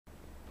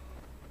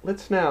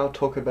let's now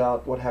talk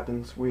about what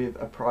happens with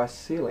a price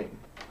ceiling.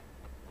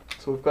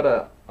 So we've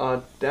got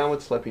a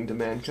downward sloping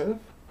demand curve,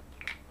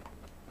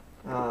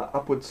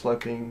 upward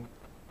sloping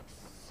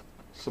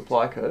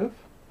supply curve,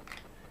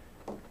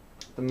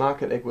 the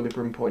market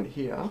equilibrium point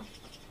here,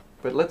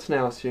 but let's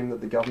now assume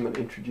that the government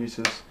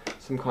introduces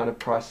some kind of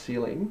price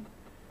ceiling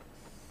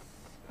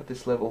at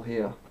this level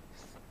here.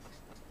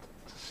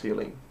 It's a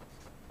ceiling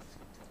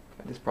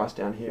at this price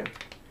down here.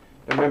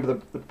 And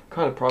remember the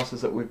kind of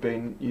prices that we've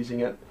been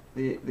using at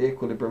the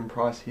equilibrium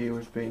price here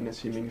we've been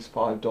assuming is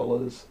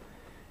 $5.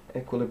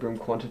 Equilibrium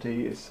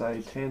quantity is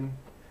say 10.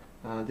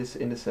 This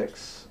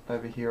intersects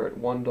over here at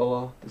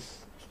 $1.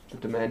 The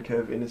demand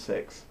curve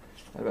intersects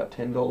at about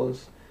 $10.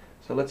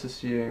 So let's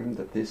assume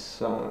that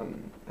this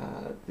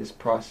this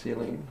price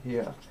ceiling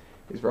here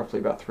is roughly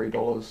about $3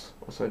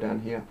 or so down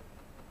here.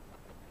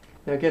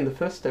 Now again, the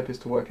first step is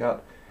to work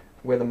out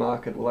where the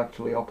market will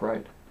actually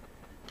operate.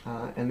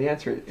 And the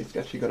answer is it's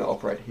actually going to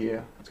operate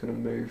here. It's going to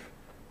move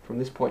from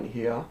this point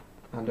here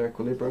under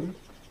equilibrium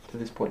to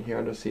this point here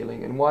under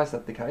ceiling. And why is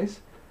that the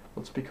case?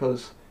 Well, it's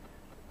because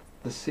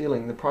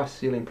the price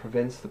ceiling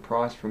prevents the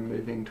price from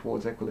moving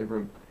towards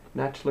equilibrium.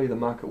 Naturally the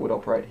market would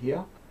operate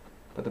here,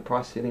 but the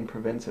price ceiling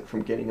prevents it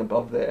from getting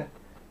above there,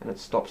 and it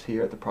stops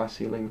here at the price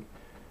ceiling.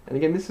 And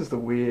again, this is the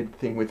weird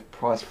thing with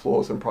price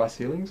floors and price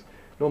ceilings.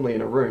 Normally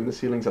in a room, the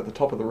ceiling's at the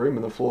top of the room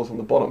and the floor's on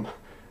the bottom.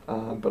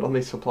 But on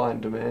these supply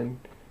and demand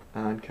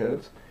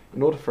curves,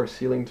 in order for a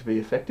ceiling to be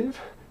effective,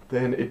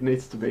 then it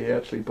needs to be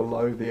actually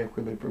below the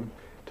equilibrium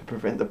to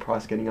prevent the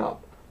price getting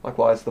up.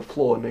 Likewise, the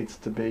floor needs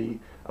to be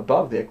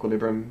above the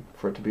equilibrium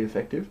for it to be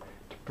effective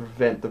to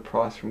prevent the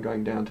price from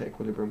going down to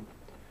equilibrium.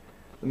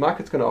 The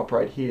market's going to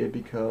operate here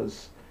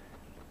because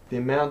the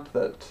amount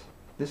that,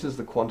 this is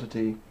the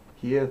quantity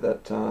here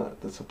that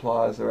the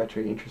suppliers are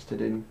actually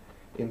interested in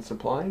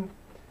supplying,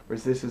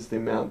 whereas this is the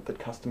amount that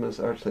customers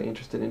are actually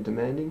interested in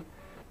demanding.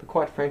 But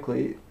quite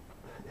frankly,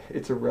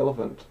 it's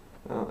irrelevant.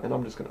 And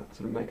I'm just going to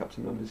sort of make up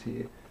some numbers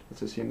here.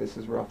 Let's assume this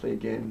is roughly,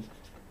 again,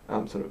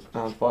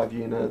 5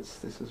 units.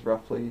 This is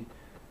roughly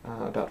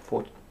about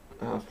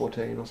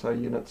 14 or so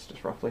units,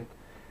 just roughly.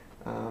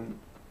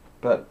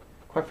 But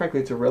quite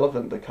frankly, it's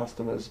irrelevant that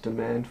customers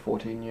demand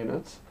 14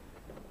 units.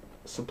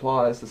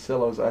 Suppliers, the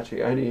sellers, are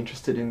actually only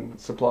interested in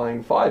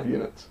supplying 5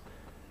 units.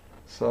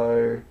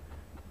 So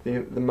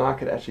the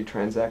market actually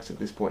transacts at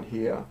this point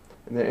here,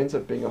 and there ends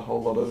up being a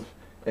whole lot of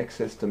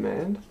excess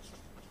demand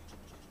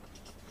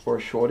or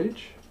a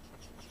shortage,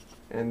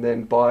 and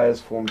then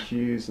buyers form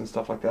queues and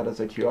stuff like that as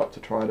they queue up to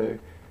try to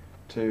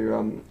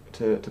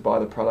buy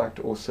the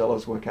product, or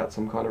sellers work out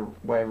some kind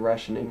of way of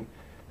rationing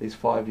these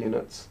 5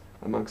 units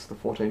amongst the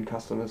 14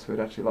 customers who would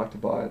actually like to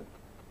buy it.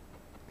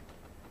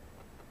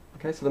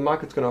 Okay, so the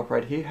market's going to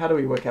operate here. How do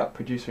we work out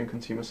producer and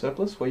consumer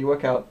surplus? Well, you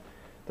work out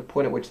the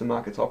point at which the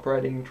market's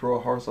operating, draw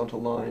a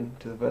horizontal line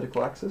to the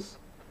vertical axis.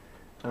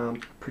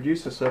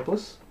 Producer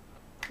surplus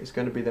is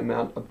going to be the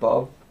amount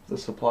above the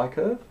supply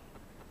curve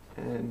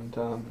and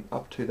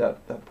up to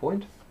that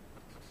point.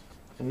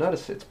 And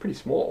notice it's pretty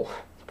small.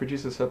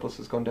 Producer surplus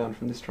has gone down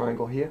from this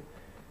triangle here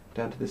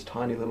down to this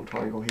tiny little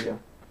triangle here.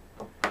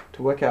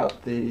 To work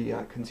out the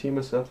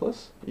consumer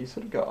surplus, you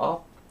sort of go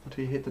up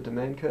until you hit the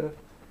demand curve,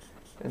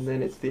 and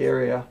then it's the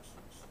area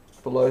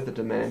below the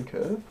demand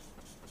curve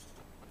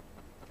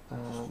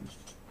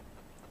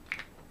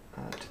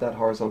to that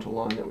horizontal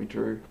line that we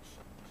drew.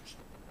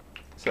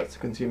 So that's the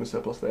consumer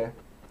surplus there.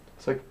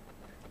 So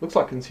looks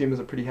like consumers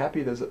are pretty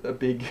happy. There's a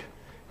big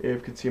area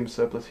of consumer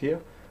surplus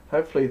here.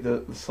 Hopefully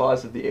the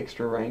size of the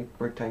extra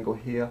rectangle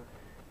here,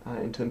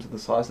 in terms of the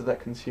size of that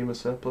consumer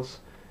surplus,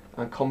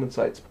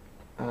 compensates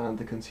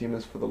the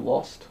consumers for the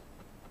lost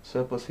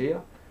surplus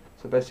here.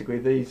 So basically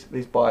these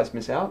buyers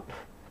miss out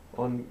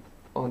on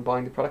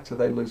buying the product, so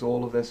they lose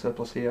all of their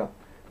surplus here,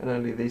 and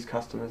only these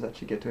customers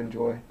actually get to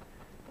enjoy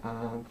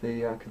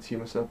the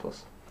consumer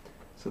surplus.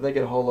 So they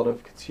get a whole lot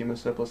of consumer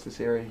surplus, this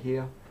area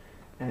here.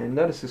 And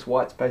notice this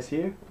white space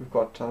here, we've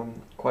got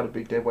quite a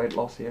big deadweight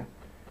loss here.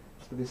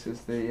 So this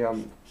is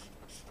the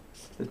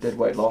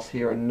deadweight loss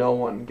here, and no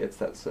one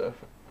gets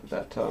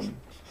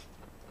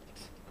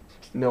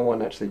no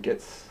one actually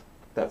gets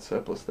that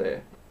surplus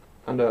there.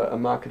 Under a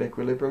market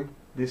equilibrium,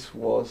 this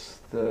was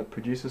the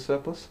producer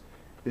surplus,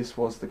 this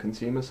was the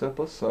consumer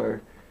surplus, so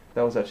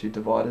that was actually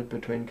divided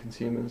between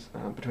consumers,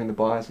 between the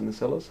buyers and the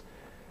sellers.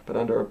 But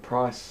under a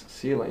price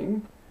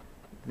ceiling,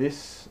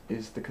 this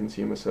is the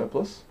consumer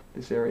surplus,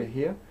 this area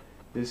here,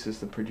 this is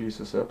the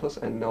producer surplus,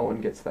 and no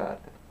one gets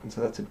that. And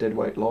so that's a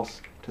deadweight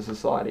loss to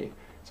society.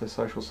 So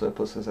social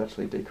surplus has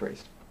actually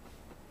decreased.